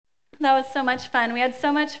That was so much fun. We had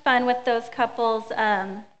so much fun with those couples.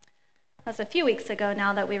 That was a few weeks ago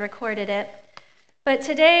now that we recorded it. But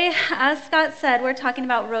today, as Scott said, we're talking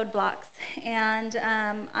about roadblocks. And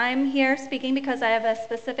I'm here speaking because I have a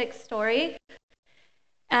specific story.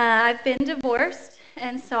 I've been divorced,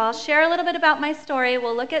 and so I'll share a little bit about my story.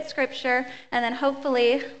 We'll look at scripture, and then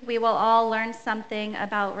hopefully we will all learn something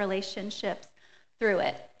about relationships through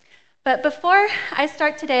it. But before I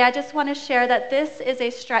start today, I just want to share that this is a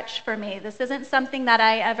stretch for me. This isn't something that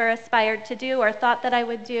I ever aspired to do or thought that I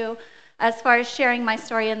would do as far as sharing my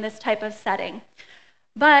story in this type of setting.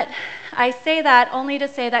 But I say that only to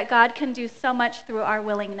say that God can do so much through our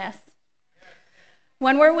willingness.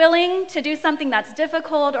 When we're willing to do something that's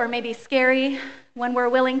difficult or maybe scary, when we're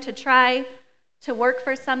willing to try to work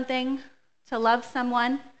for something, to love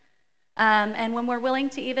someone, and when we're willing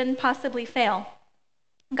to even possibly fail,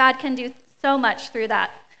 God can do so much through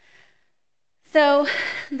that. So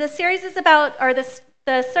the series is about, or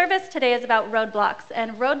the service today is about roadblocks.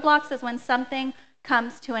 And roadblocks is when something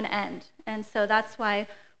comes to an end. And so that's why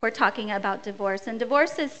we're talking about divorce. And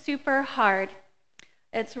divorce is super hard.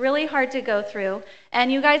 It's really hard to go through. And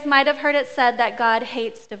you guys might have heard it said that God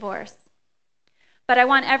hates divorce. But I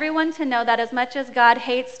want everyone to know that as much as God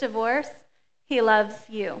hates divorce, He loves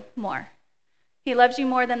you more. He loves you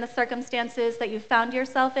more than the circumstances that you found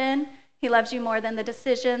yourself in. He loves you more than the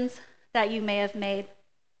decisions that you may have made.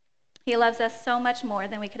 He loves us so much more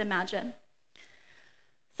than we could imagine.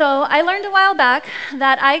 So I learned a while back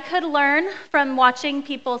that I could learn from watching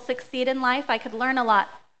people succeed in life. I could learn a lot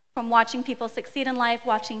from watching people succeed in life,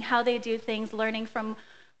 watching how they do things, learning from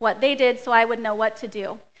what they did so I would know what to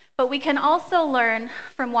do. But we can also learn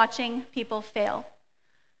from watching people fail.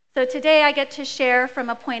 So today I get to share from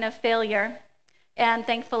a point of failure. And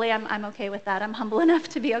thankfully, I'm okay with that. I'm humble enough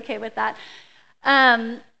to be okay with that.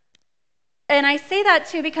 And I say that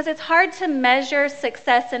too because it's hard to measure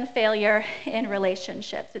success and failure in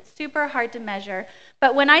relationships. It's super hard to measure.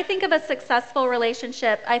 But when I think of a successful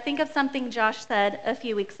relationship, I think of something Josh said a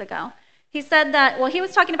few weeks ago. He said that, well, he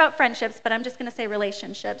was talking about friendships, but I'm just going to say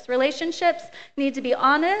relationships. Relationships need to be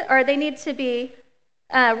honest, or they need to be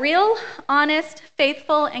real, honest,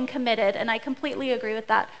 faithful, and committed, and I completely agree with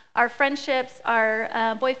that. Our friendships,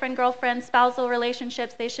 our boyfriend, girlfriend, spousal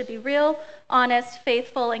relationships, they should be real, honest,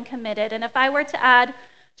 faithful, and committed. And if I were to add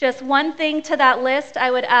just one thing to that list,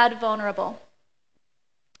 I would add vulnerable.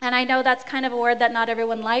 And I know that's kind of a word that not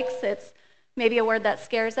everyone likes. It's maybe a word that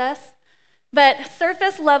scares us. But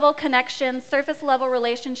surface level connections, surface level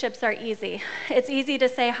relationships are easy. It's easy to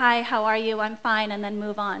say, hi, how are you? I'm fine, and then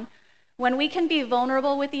move on. When we can be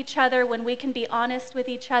vulnerable with each other, when we can be honest with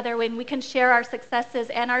each other, when we can share our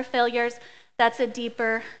successes and our failures, that's a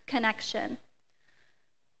deeper connection.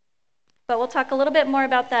 But we'll talk a little bit more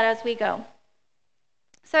about that as we go.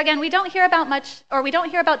 So again, we don't hear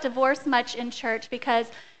about divorce much in church because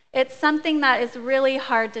it's something that is really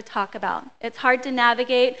hard to talk about. It's hard to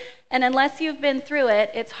navigate, and unless you've been through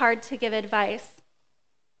it, it's hard to give advice.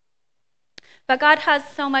 But God has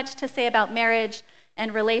so much to say about marriage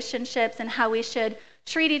and relationships and how we should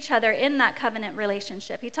treat each other in that covenant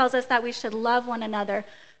relationship. He tells us that we should love one another,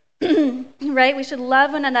 right? We should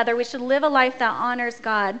love one another. We should live a life that honors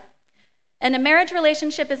God. And a marriage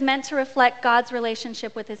relationship is meant to reflect God's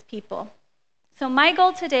relationship with his people. So my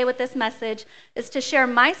goal today with this message is to share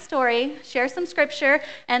my story, share some scripture,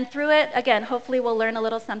 and through it, again, hopefully we'll learn a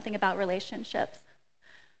little something about relationships.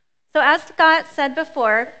 So as Scott said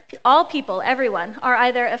before, all people, everyone, are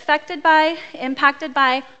either affected by, impacted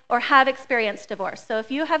by, or have experienced divorce. So if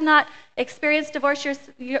you have not experienced divorce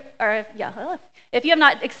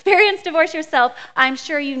yourself, I'm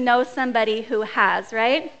sure you know somebody who has,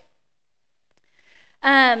 right?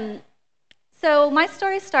 So my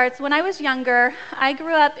story starts when I was younger. I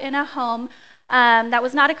grew up in a home that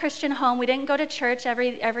was not a Christian home. We didn't go to church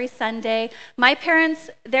every Sunday. My parents,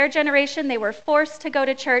 their generation, they were forced to go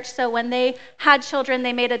to church. So when they had children,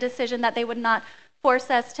 they made a decision that they would not force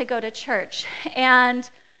us to go to church. And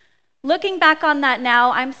looking back on that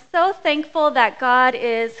now, I'm so thankful that God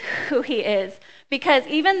is who he is. Because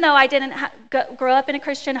even though I didn't grow up in a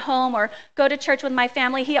Christian home or go to church with my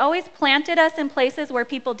family, he always planted us in places where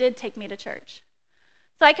people did take me to church.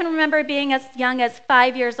 So I can remember being as young as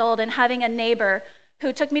 5 years old and having a neighbor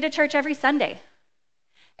who took me to church every Sunday.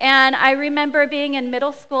 And I remember being in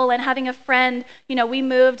middle school and having a friend, we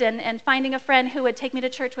moved and finding a friend who would take me to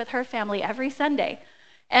church with her family every Sunday.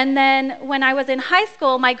 And then when I was in high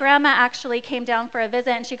school, my grandma actually came down for a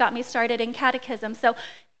visit and she got me started in catechism. So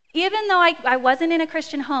even though I wasn't in a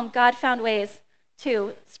Christian home, God found ways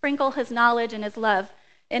to sprinkle his knowledge and his love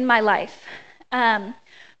in my life.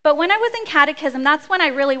 But when I was in catechism, that's when I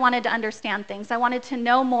really wanted to understand things. I wanted to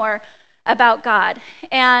know more about God.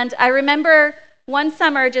 And I remember one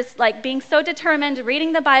summer just like being so determined,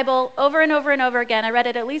 reading the Bible over and over and over again. I read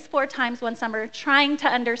it at least 4 times one summer, trying to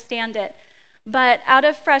understand it. But out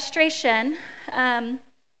of frustration,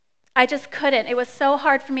 I just couldn't. It was so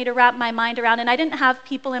hard for me to wrap my mind around, and I didn't have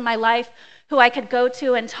people in my life who I could go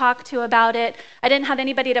to and talk to about it. I didn't have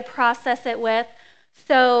anybody to process it with.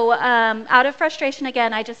 So out of frustration,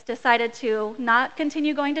 again, I just decided to not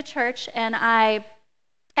continue going to church, and I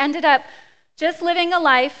ended up just living a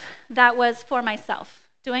life that was for myself,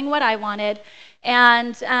 doing what I wanted.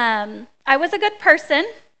 And I was a good person,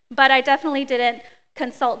 but I definitely didn't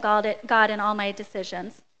consult God in all my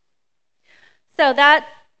decisions. So that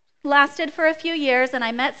lasted for a few years, and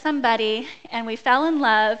I met somebody, and we fell in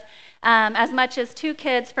love, as much as 2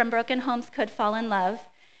 kids from broken homes could fall in love.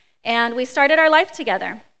 And we started our life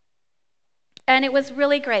together. And it was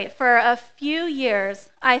really great. For a few years,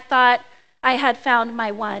 I thought I had found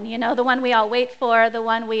my one, the one we all wait for, the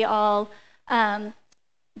one we all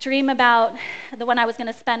dream about, the one I was going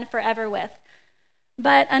to spend forever with.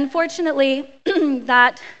 But unfortunately,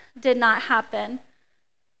 that did not happen.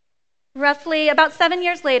 Roughly about 7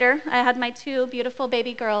 years later, I had my 2 beautiful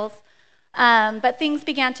baby girls, but things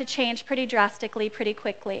began to change pretty drastically, pretty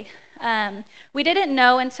quickly. We didn't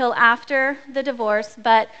know until after the divorce,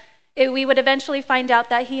 but we would eventually find out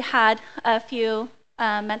that he had a few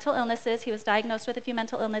mental illnesses. He was diagnosed with a few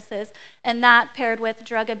mental illnesses, and that paired with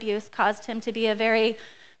drug abuse caused him to be a very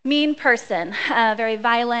mean person, very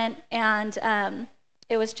violent, and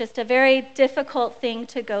it was just a very difficult thing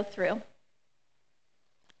to go through.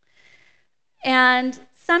 And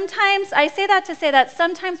sometimes, I say that to say that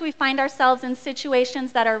sometimes we find ourselves in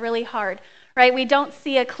situations that are really hard, right? We don't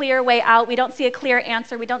see a clear way out. We don't see a clear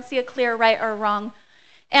answer. We don't see a clear right or wrong.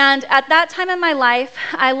 And at that time in my life,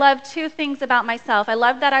 I loved 2 things about myself. I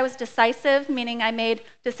loved that I was decisive, meaning I made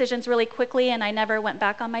decisions really quickly and I never went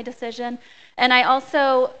back on my decision. And I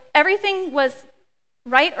also, everything was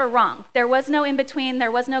right or wrong. There was no in between. There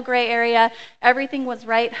was no gray area. Everything was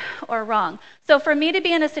right or wrong. So for me to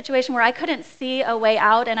be in a situation where I couldn't see a way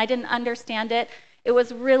out and I didn't understand it, it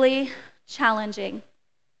was really challenging.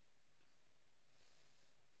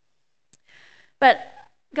 But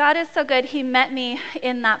God is so good. He met me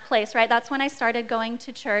in that place, right? That's when I started going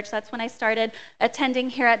to church. That's when I started attending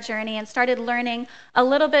here at Journey and started learning a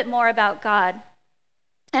little bit more about God.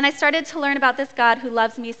 And I started to learn about this God who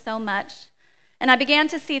loves me so much. And I began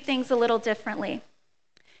to see things a little differently.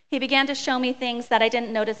 He began to show me things that I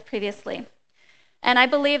didn't notice previously. And I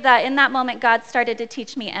believe that in that moment, God started to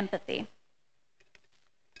teach me empathy.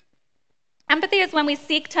 Empathy is when we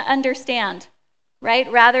seek to understand,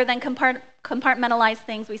 right? Rather than compartmentalize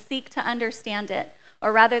things, we seek to understand it.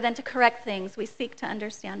 Or rather than to correct things, we seek to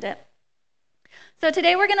understand it. So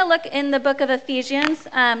today we're going to look in the book of Ephesians,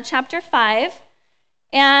 chapter 5.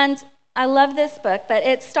 And I love this book, but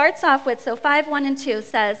it starts off with, 5:1-2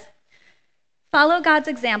 says, "Follow God's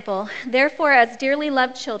example, therefore, as dearly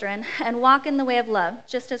loved children, and walk in the way of love,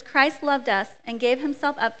 just as Christ loved us and gave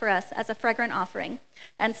himself up for us as a fragrant offering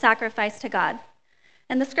and sacrifice to God."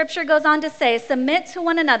 And the scripture goes on to say, "Submit to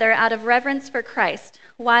one another out of reverence for Christ.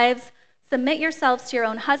 Wives, submit yourselves to your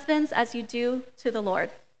own husbands as you do to the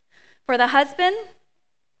Lord. For the husband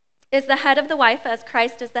is the head of the wife, as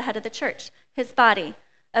Christ is the head of the church, his body,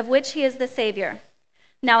 of which he is the Savior.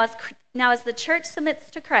 Now as the church submits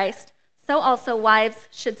to Christ, so also wives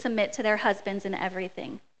should submit to their husbands in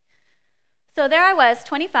everything." So there I was,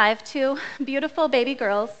 25, 2 beautiful baby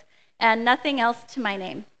girls, and nothing else to my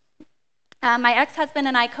name. My ex-husband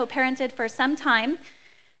and I co-parented for some time,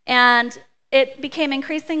 and it became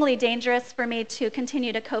increasingly dangerous for me to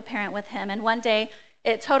continue to co-parent with him. And one day,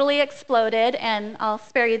 it totally exploded, and I'll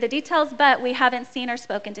spare you the details, but we haven't seen or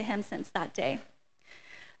spoken to him since that day.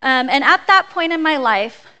 And at that point in my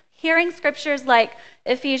life, hearing scriptures like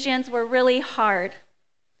Ephesians were really hard.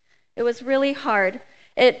 It was really hard.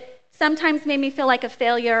 It sometimes made me feel like a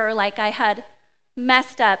failure or like I had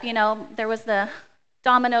messed up. There was the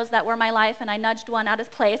dominoes that were my life, and I nudged one out of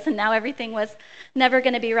place, and now everything was never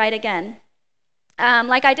going to be right again.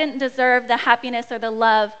 Like I didn't deserve the happiness or the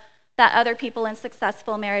love that other people in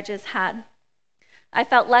successful marriages had. I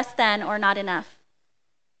felt less than or not enough.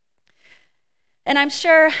 And I'm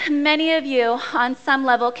sure many of you on some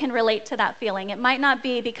level can relate to that feeling. It might not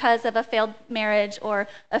be because of a failed marriage or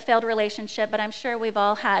a failed relationship, but I'm sure we've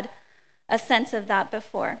all had a sense of that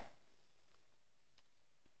before.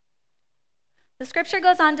 The scripture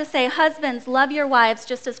goes on to say, "Husbands, love your wives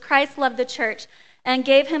just as Christ loved the church and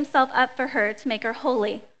gave himself up for her to make her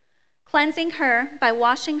holy, cleansing her by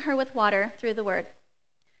washing her with water through the word."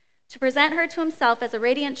 to present her to himself as a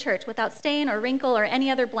radiant church without stain or wrinkle or any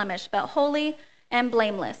other blemish, but holy and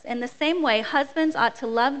blameless. In the same way, husbands ought to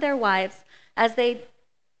love their wives as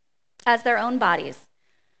their own bodies.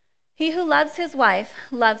 He who loves his wife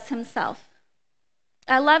loves himself.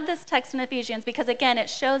 I love this text in Ephesians because, again, it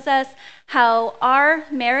shows us how our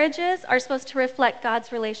marriages are supposed to reflect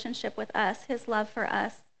God's relationship with us, his love for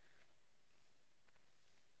us.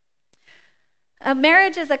 A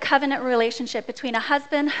marriage is a covenant relationship between a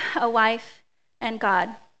husband, a wife, and God.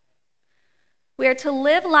 We are to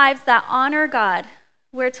live lives that honor God.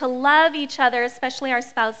 We're to love each other, especially our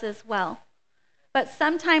spouses, well. But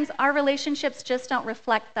sometimes our relationships just don't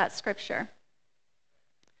reflect that scripture.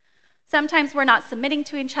 Sometimes we're not submitting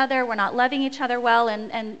to each other, we're not loving each other well,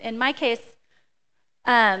 and in my case,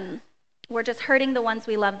 we're just hurting the ones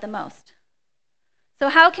we love the most. So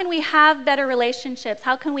how can we have better relationships?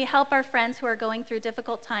 How can we help our friends who are going through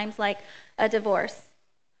difficult times like a divorce?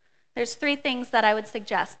 There's 3 things that I would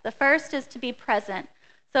suggest. The first is to be present.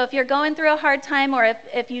 So if you're going through a hard time, or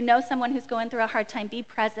if you know someone who's going through a hard time, be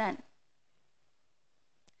present.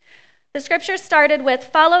 The scripture started with,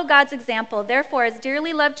 follow God's example. Therefore, as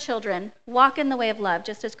dearly loved children, walk in the way of love,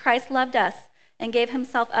 just as Christ loved us and gave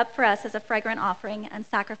himself up for us as a fragrant offering and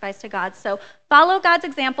sacrifice to God. So follow God's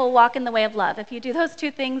example, walk in the way of love. If you do those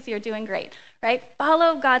 2 things, you're doing great, right?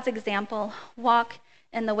 Follow God's example, walk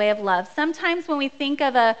in the way of love. Sometimes when we think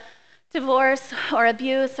of a divorce or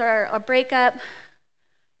abuse or a breakup,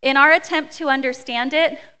 in our attempt to understand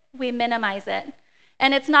it, we minimize it.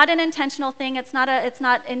 And it's not an intentional thing. It's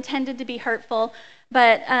not intended to be hurtful,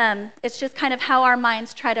 but it's just kind of how our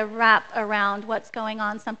minds try to wrap around what's going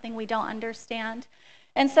on, something we don't understand.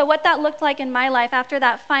 And so what that looked like in my life after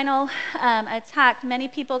that final attack, many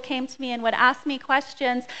people came to me and would ask me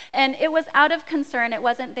questions, and it was out of concern.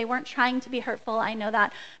 They weren't trying to be hurtful, I know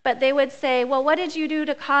that. But they would say, well, what did you do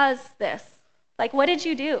to cause this? Like, what did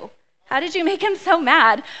you do? How did you make him so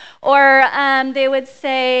mad? Or they would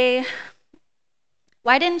say,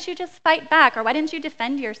 why didn't you just fight back? Or why didn't you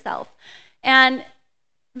defend yourself? And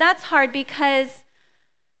that's hard because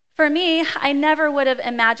for me, I never would have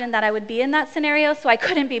imagined that I would be in that scenario, so I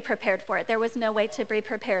couldn't be prepared for it. There was no way to be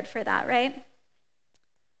prepared for that, right?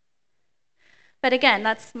 But again,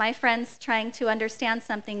 that's my friends trying to understand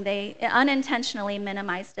something. They unintentionally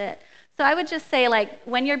minimized it. So I would just say, like,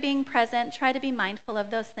 when you're being present, try to be mindful of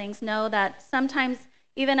those things. Know that sometimes,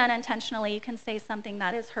 even unintentionally, you can say something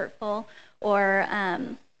that is hurtful or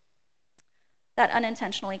that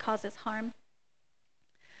unintentionally causes harm.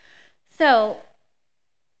 So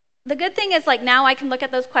the good thing is, like, now I can look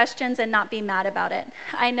at those questions and not be mad about it.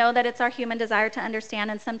 I know that it's our human desire to understand,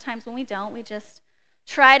 and sometimes when we don't, we just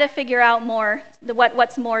try to figure out more,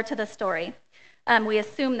 what's more to the story. We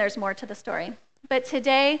assume there's more to the story. But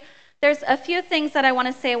today, there's a few things that I want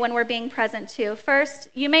to say when we're being present too. First,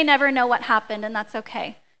 you may never know what happened, and that's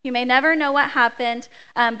okay. You may never know what happened,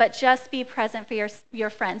 but just be present for your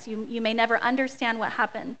friends. You may never understand what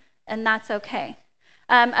happened, and that's okay.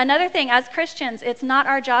 Another thing, as Christians, it's not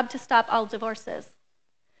our job to stop all divorces.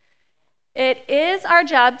 It is our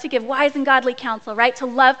job to give wise and godly counsel, right? To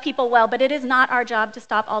love people well, but it is not our job to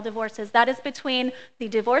stop all divorces. That is between the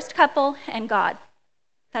divorced couple and God.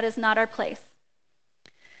 That is not our place.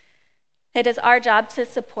 It is our job to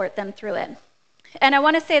support them through it. And I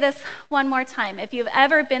want to say this one more time. If you've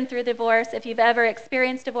ever been through divorce, if you've ever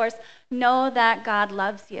experienced divorce, know that God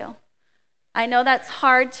loves you. I know that's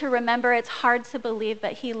hard to remember. It's hard to believe,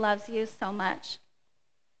 but he loves you so much.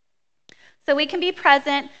 So we can be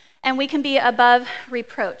present and we can be above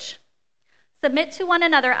reproach. Submit to one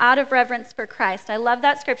another out of reverence for Christ. I love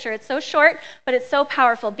that scripture. It's so short, but it's so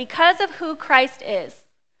powerful. Because of who Christ is,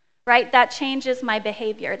 right? That changes my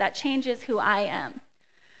behavior. That changes who I am.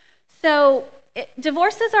 So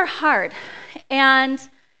divorces are hard. And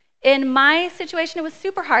in my situation, it was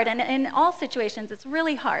super hard. And in all situations, it's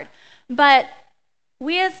really hard. But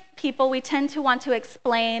we as people, we tend to want to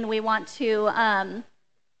explain. We want to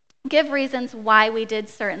give reasons why we did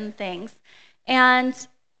certain things. And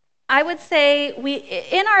I would say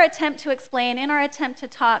in our attempt to explain, in our attempt to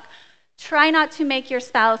talk, try not to make your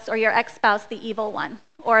spouse or your ex-spouse the evil one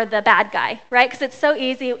or the bad guy, right? Because it's so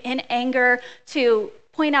easy in anger to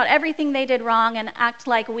point out everything they did wrong and act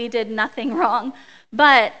like we did nothing wrong.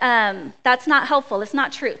 But that's not helpful. It's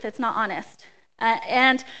not truth. It's not honest.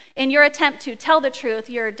 And in your attempt to tell the truth,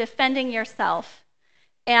 you're defending yourself.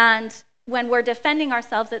 And when we're defending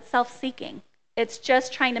ourselves, it's self-seeking. It's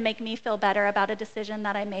just trying to make me feel better about a decision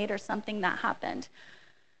that I made or something that happened.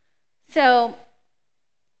 So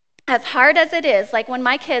as hard as it is, like when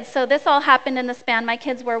my kids, so this all happened in the span, my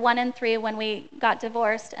kids were 1 and 3 when we got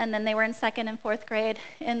divorced, and then they were in 2nd and 4th grade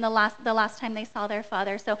in the last time they saw their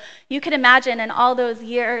father. So you could imagine in all those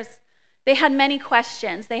years, they had many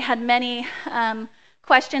questions. They had many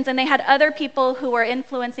questions, and they had other people who were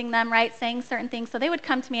influencing them, right, saying certain things. So they would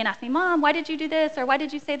come to me and ask me, Mom, why did you do this? Or why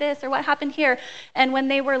did you say this? Or what happened here? And when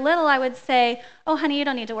they were little, I would say, oh, honey, you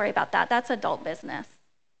don't need to worry about that. That's adult business.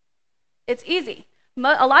 It's easy.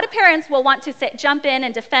 A lot of parents will want to jump in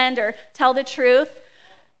and defend or tell the truth,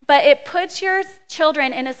 but it puts your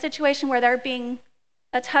children in a situation where they're being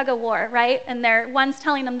a tug of war, right? And one's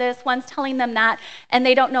telling them this, one's telling them that, and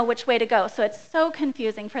they don't know which way to go. So it's so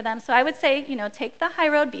confusing for them. So I would say, take the high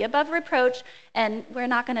road, be above reproach, and we're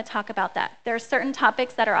not going to talk about that. There are certain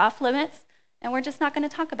topics that are off limits, and we're just not going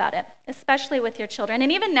to talk about it, especially with your children.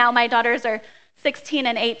 And even now, my daughters are 16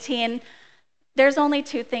 and 18. There's only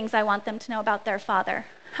 2 things I want them to know about their father.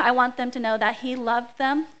 I want them to know that he loved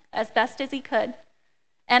them as best as he could,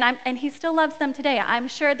 and he still loves them today. I'm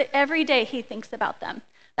sure that every day he thinks about them.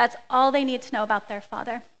 That's all they need to know about their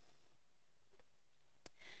father.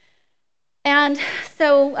 And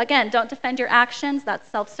so, again, don't defend your actions. That's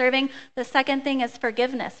self-serving. The second thing is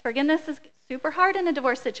forgiveness. Forgiveness is super hard in a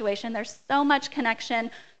divorce situation. There's so much connection,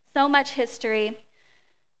 so much history.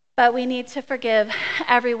 But we need to forgive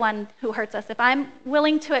everyone who hurts us. If I'm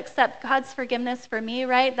willing to accept God's forgiveness for me,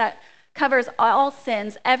 right, that covers all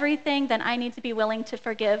sins, everything, then I need to be willing to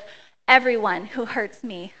forgive everyone who hurts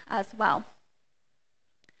me as well.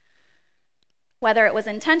 Whether it was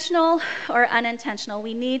intentional or unintentional,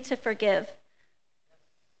 we need to forgive.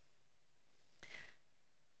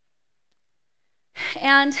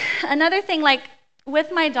 And another thing, like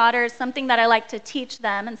with my daughters, something that I like to teach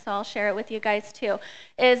them, and so I'll share it with you guys too,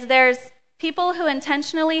 is there's people who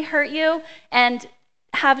intentionally hurt you and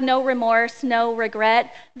have no remorse, no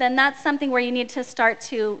regret, then that's something where you need to start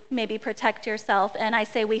to maybe protect yourself. And I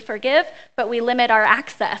say we forgive, but we limit our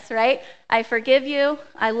access, right? I forgive you,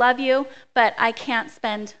 I love you, but I can't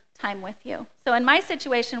spend time with you. So in my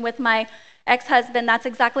situation with my ex-husband, that's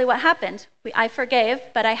exactly what happened. I forgave,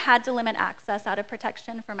 but I had to limit access out of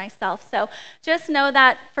protection for myself. So just know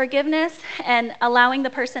that forgiveness and allowing the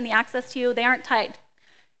person the access to you, they aren't tied.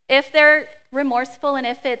 If they're remorseful and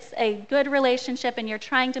if it's a good relationship and you're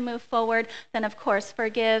trying to move forward, then of course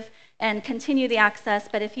forgive and continue the access.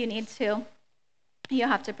 But if you need to, you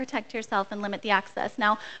have to protect yourself and limit the access.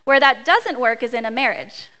 Now, where that doesn't work is in a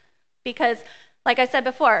marriage. Because, like I said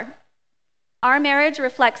before, our marriage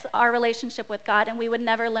reflects our relationship with God, and we would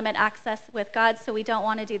never limit access with God, so we don't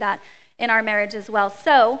want to do that in our marriage as well.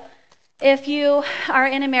 So if you are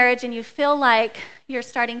in a marriage and you feel like you're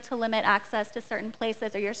starting to limit access to certain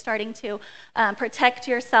places or you're starting to protect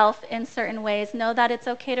yourself in certain ways, know that it's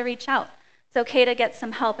okay to reach out. It's okay to get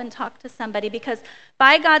some help and talk to somebody, because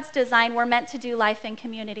by God's design, we're meant to do life in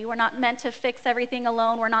community. We're not meant to fix everything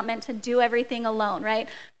alone. We're not meant to do everything alone, right?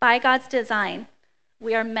 By God's design,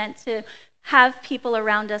 we are meant to have people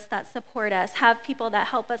around us that support us, have people that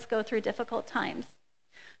help us go through difficult times.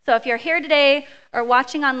 So if you're here today or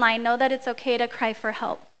watching online, know that it's okay to cry for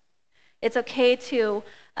help. It's okay to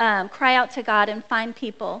cry out to God and find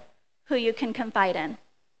people who you can confide in.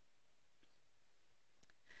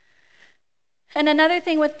 And another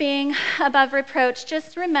thing with being above reproach,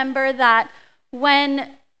 just remember that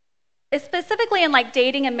when, specifically in like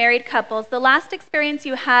dating and married couples, the last experience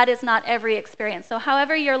you had is not every experience. So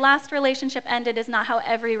however your last relationship ended is not how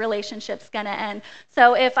every relationship's gonna end.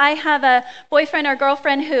 So if I have a boyfriend or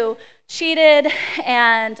girlfriend who cheated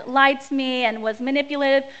and lied to me and was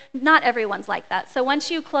manipulative, not everyone's like that. So once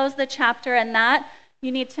you close the chapter in that,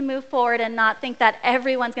 you need to move forward and not think that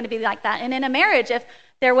everyone's gonna be like that. And in a marriage, if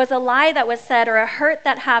there was a lie that was said or a hurt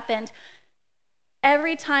that happened,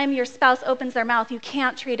 every time your spouse opens their mouth, you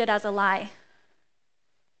can't treat it as a lie.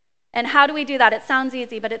 And how do we do that? It sounds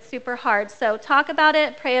easy, but it's super hard. So talk about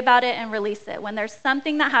it, pray about it, and release it. When there's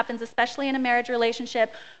something that happens, especially in a marriage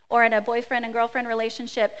relationship or in a boyfriend and girlfriend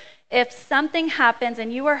relationship, if something happens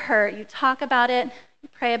and you are hurt, you talk about it, you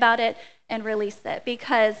pray about it, and release it.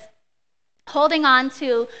 Because holding on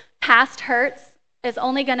to past hurts is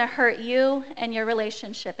only going to hurt you and your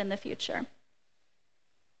relationship in the future.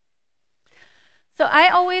 So I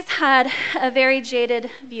always had a very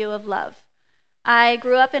jaded view of love. I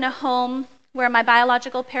grew up in a home where my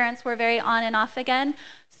biological parents were very on and off again,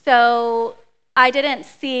 so I didn't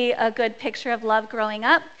see a good picture of love growing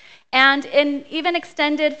up. And in even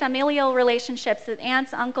extended familial relationships with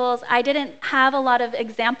aunts, uncles, I didn't have a lot of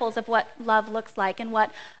examples of what love looks like and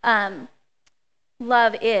what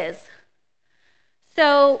love is.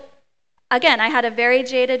 So again, I had a very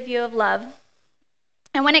jaded view of love.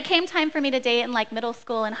 And when it came time for me to date in like middle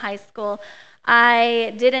school and high school,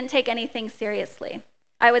 I didn't take anything seriously.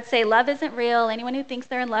 I would say love isn't real. Anyone who thinks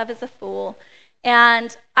they're in love is a fool.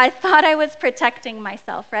 And I thought I was protecting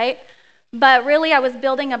myself, right? But really, I was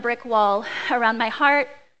building a brick wall around my heart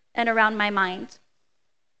and around my mind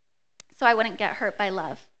so I wouldn't get hurt by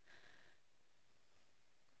love.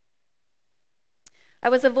 I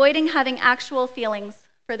was avoiding having actual feelings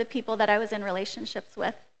for the people that I was in relationships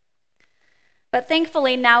with. But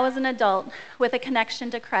thankfully, now as an adult with a connection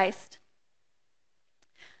to Christ,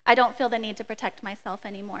 I don't feel the need to protect myself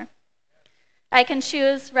anymore. I can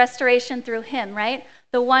choose restoration through Him, right?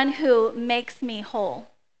 The one who makes me whole,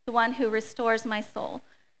 the one who restores my soul.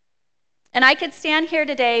 And I could stand here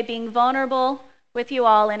today being vulnerable with you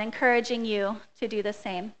all and encouraging you to do the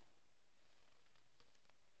same.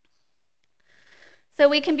 So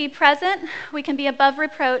we can be present, we can be above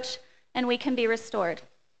reproach, and we can be restored.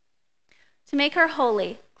 To make her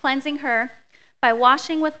holy, cleansing her by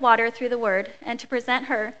washing with water through the word, and to present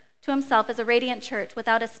her to Himself as a radiant church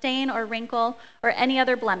without a stain or wrinkle or any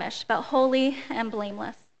other blemish, but holy and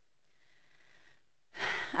blameless.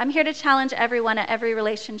 I'm here to challenge everyone at every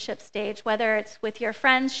relationship stage, whether it's with your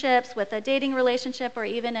friendships, with a dating relationship, or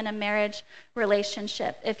even in a marriage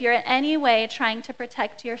relationship. If you're in any way trying to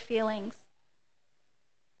protect your feelings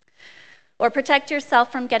or protect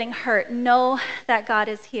yourself from getting hurt, know that God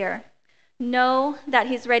is here. Know that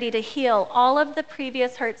He's ready to heal all of the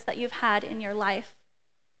previous hurts that you've had in your life.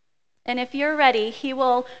 And if you're ready, He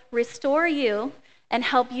will restore you and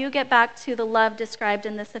help you get back to the love described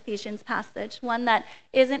in this Ephesians passage, one that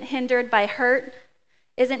isn't hindered by hurt,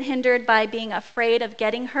 isn't hindered by being afraid of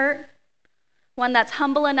getting hurt, one that's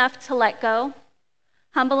humble enough to let go,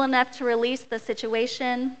 humble enough to release the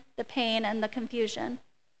situation, the pain, and the confusion.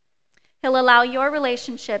 He'll allow your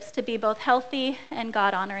relationships to be both healthy and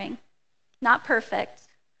God-honoring. Not perfect,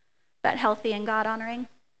 but healthy and God-honoring.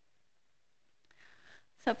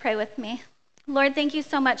 So pray with me. Lord, thank you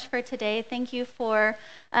so much for today. Thank you for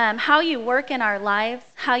how you work in our lives,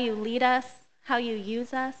 how you lead us, how you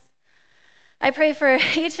use us. I pray for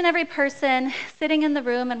each and every person sitting in the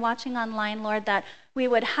room and watching online, Lord, that we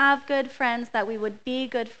would have good friends, that we would be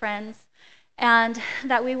good friends, and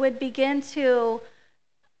that we would begin to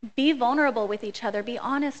be vulnerable with each other, be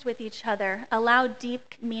honest with each other, allow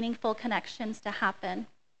deep, meaningful connections to happen.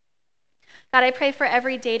 God, I pray for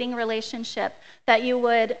every dating relationship that you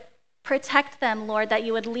would protect them, Lord, that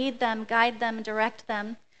you would lead them, guide them, direct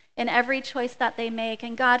them in every choice that they make.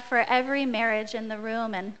 And God, for every marriage in the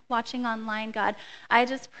room and watching online, God, I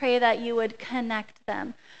just pray that you would connect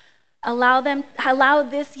them. Allow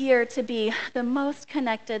this year to be the most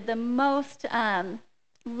connected, the most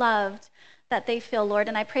loved that they feel, Lord.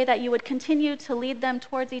 And I pray that you would continue to lead them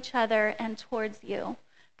towards each other and towards you.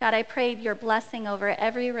 God, I pray your blessing over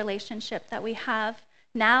every relationship that we have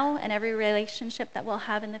now and every relationship that we'll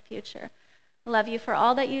have in the future. I love you for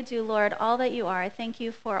all that you do, Lord, all that you are. I thank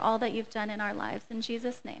you for all that you've done in our lives. In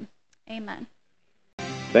Jesus' name, amen.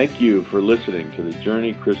 Thank you for listening to the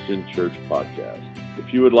Journey Christian Church podcast.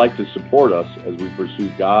 If you would like to support us as we pursue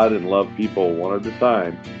God and love people one at a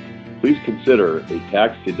time, please consider a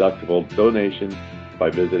tax-deductible donation by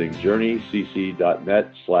visiting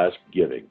journeycc.net/giving.